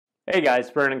Hey guys,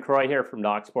 Vernon Croy here from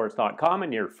DocSports.com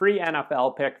and your free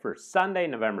NFL pick for Sunday,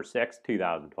 November 6,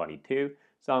 2022.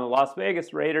 It's on the Las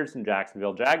Vegas Raiders and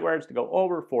Jacksonville Jaguars to go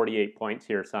over 48 points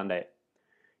here Sunday.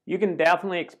 You can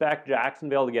definitely expect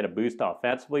Jacksonville to get a boost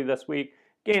offensively this week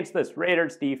against this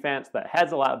Raiders defense that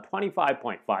has allowed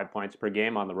 25.5 points per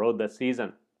game on the road this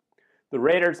season. The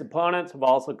Raiders' opponents have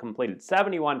also completed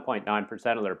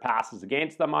 71.9% of their passes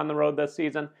against them on the road this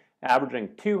season, averaging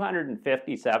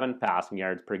 257 passing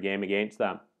yards per game against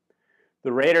them.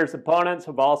 The Raiders' opponents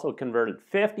have also converted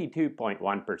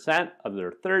 52.1% of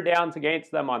their third downs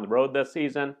against them on the road this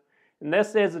season, and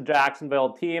this is a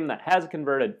Jacksonville team that has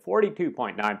converted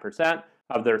 42.9%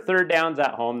 of their third downs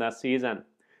at home this season.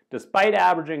 Despite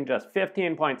averaging just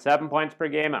 15.7 points per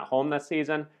game at home this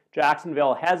season,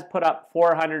 Jacksonville has put up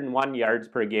 401 yards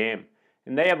per game,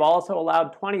 and they have also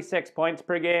allowed 26 points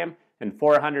per game and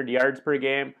 400 yards per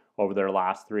game over their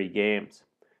last 3 games.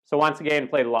 So once again,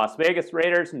 play the Las Vegas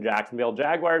Raiders and Jacksonville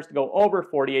Jaguars to go over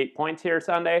 48 points here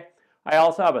Sunday. I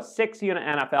also have a 6-unit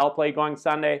NFL play going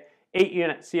Sunday,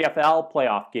 8-unit CFL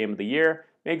playoff game of the year.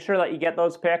 Make sure that you get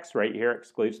those picks right here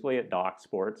exclusively at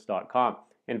DocSports.com.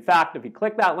 In fact, if you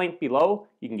click that link below,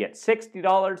 you can get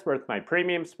 $60 worth of my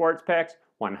premium sports picks,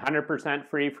 100%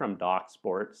 free from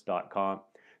DocSports.com.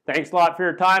 Thanks a lot for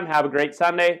your time. Have a great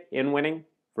Sunday. In winning,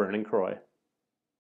 Vernon Croy.